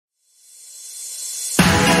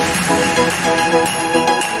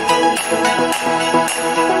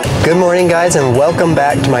Good morning guys, and welcome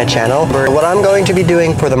back to my channel. What I'm going to be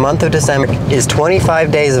doing for the month of December is 25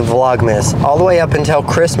 days of Vlogmas. All the way up until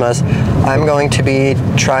Christmas, I'm going to be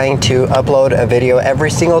trying to upload a video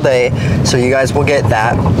every single day, so you guys will get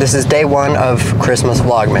that. This is day one of Christmas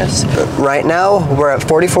Vlogmas. Right now, we're at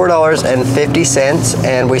 $44.50,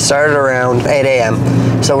 and we started around 8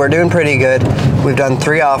 a.m. So we're doing pretty good. We've done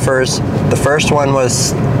 3 offers. The first one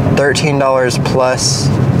was $13 plus,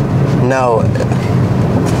 no.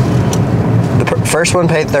 The first one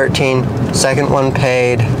paid $13, second one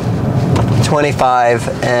paid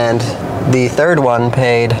 $25, and the third one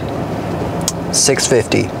paid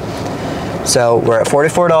 $6.50. So we're at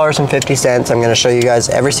 $44.50. I'm going to show you guys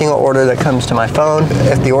every single order that comes to my phone.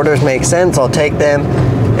 If the orders make sense, I'll take them.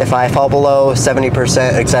 If I fall below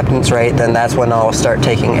 70% acceptance rate, then that's when I'll start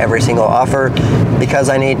taking every single offer, because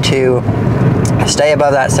I need to stay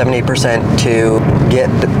above that 70% to get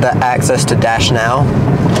the access to Dash Now.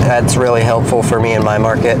 That's really helpful for me in my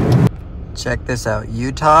market. Check this out.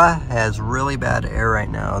 Utah has really bad air right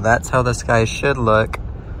now. That's how the sky should look,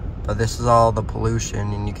 but this is all the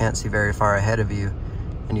pollution and you can't see very far ahead of you.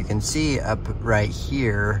 And you can see up right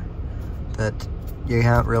here that you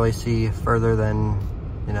can't really see further than,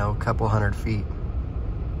 you know, a couple hundred feet.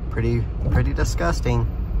 Pretty disgusting.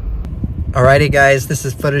 Alrighty guys, this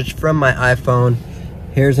is footage from my iPhone.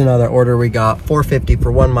 Here's another order we got, $4.50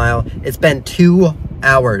 for 1 mile. It's been 2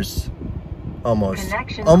 hours, almost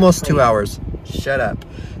 2 hours. Shut up.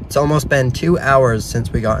 It's almost been 2 hours since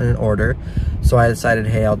we got an order. So I decided,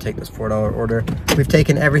 hey, I'll take this $4 order. We've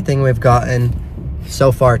taken everything we've gotten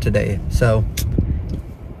so far today. So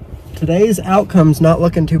today's outcome's not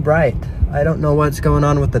looking too bright. I don't know what's going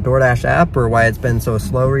on with the DoorDash app or why it's been so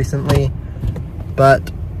slow recently, but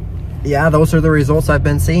yeah, those are the results I've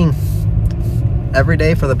been seeing. Every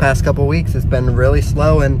day for the past couple weeks, it's been really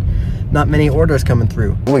slow and not many orders coming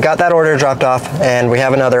through. We got that order dropped off, and we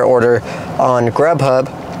have another order on Grubhub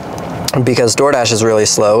because DoorDash is really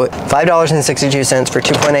slow. $5.62 for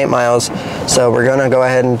 2.8 miles. So we're gonna go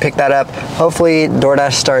ahead and pick that up. Hopefully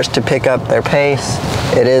DoorDash starts to pick up their pace.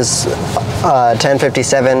 It is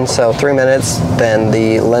 10:57, so 3 minutes, then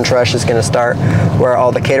the lunch rush is gonna start, where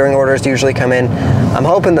all the catering orders usually come in. I'm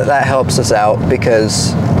hoping that that helps us out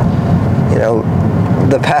because, you know,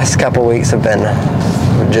 the past couple weeks have been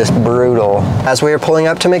just brutal. As we were pulling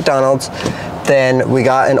up to McDonald's, then we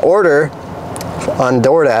got an order on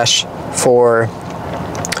DoorDash for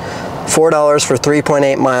 $4 for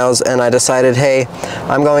 3.8 miles, and I decided, hey,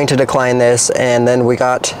 I'm going to decline this. And then we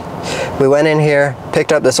went in here,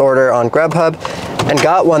 picked up this order on Grubhub, and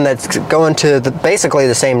got one that's going to basically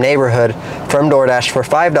the same neighborhood from DoorDash for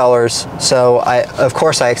 $5. So of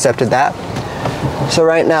course I accepted that. So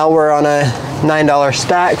right now we're on a $9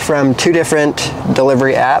 stack from 2 different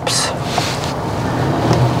delivery apps.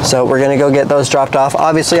 So we're gonna go get those dropped off.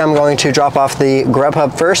 Obviously I'm going to drop off the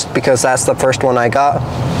Grubhub first because that's the first one I got.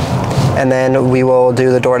 And then we will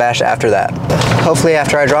do the DoorDash after that. Hopefully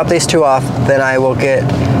after I drop these 2 off, then I will get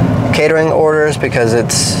catering orders because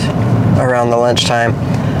it's around the lunchtime.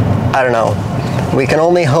 I don't know. We can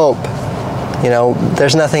only hope. You know,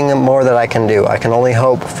 there's nothing more that I can do. I can only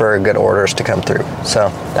hope for good orders to come through.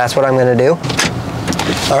 So that's what I'm gonna do.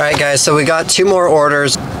 All right guys, so we got 2 more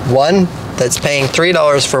orders. One that's paying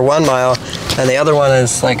 $3 for 1 mile, and the other one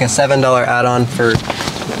is like a $7 add-on for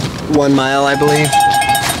 1 mile, I believe.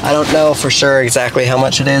 I don't know for sure exactly how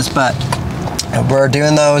much it is, but we're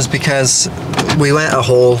doing those because we went a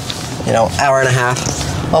whole, you know, hour and a half,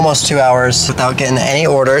 almost 2 hours without getting any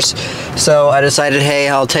orders. So I decided, hey,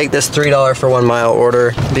 I'll take this $3 for 1 mile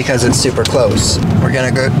order because it's super close. We're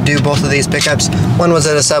gonna go do both of these pickups. One was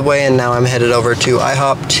at a Subway, and now I'm headed over to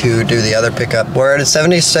IHOP to do the other pickup. We're at a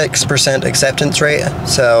 76% acceptance rate,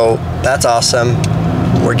 so that's awesome.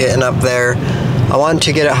 We're getting up there. I want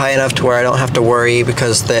to get it high enough to where I don't have to worry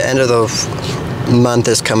because the end of the month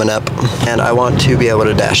is coming up and I want to be able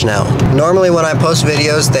to Dash Now. Normally when I post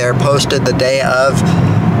videos, they're posted the day of,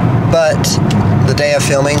 but the day of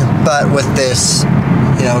filming, but with this,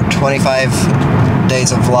 you know, 25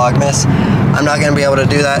 days of Vlogmas, I'm not going to be able to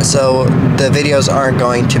do that, so the videos aren't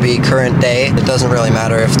going to be current day. It doesn't really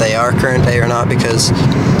matter if they are current day or not because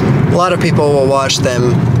a lot of people will watch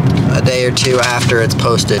them a day or 2 after it's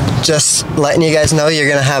posted. Just letting you guys know, you're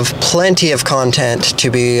going to have plenty of content to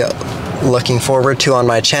be looking forward to on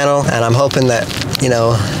my channel, and I'm hoping that, you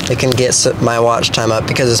know, it can get my watch time up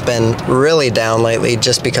because it's been really down lately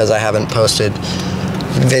just because I haven't posted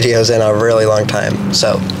videos in a really long time.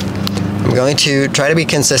 So I'm going to try to be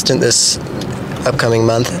consistent this upcoming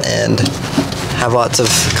month and have lots of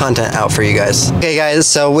content out for you guys. Okay guys,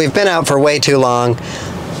 so we've been out for way too long.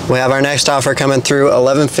 We have our next offer coming through,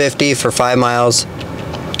 $11.50 for 5 miles.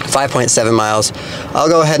 5.7 miles. I'll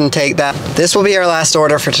go ahead and take that. This will be our last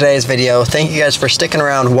order for today's video. Thank you guys for sticking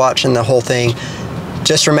around watching the whole thing.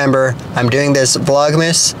 Just remember, I'm doing this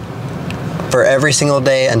Vlogmas for every single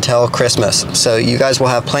day until Christmas. So you guys will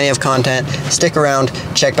have plenty of content. Stick around,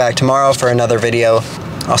 check back tomorrow for another video.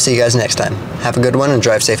 I'll see you guys next time. Have a good one and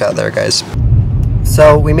drive safe out there, guys.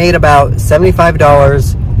 So we made about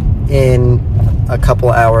 $75 in a couple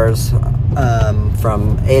hours,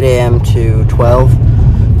 from 8 a.m. to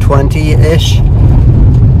 12:20-ish.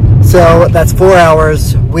 So that's 4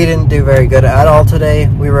 hours. We didn't do very good at all today.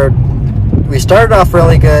 We started off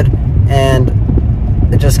really good, and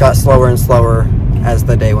it just got slower and slower as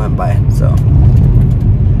the day went by. So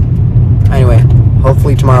anyway,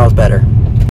 hopefully tomorrow's better.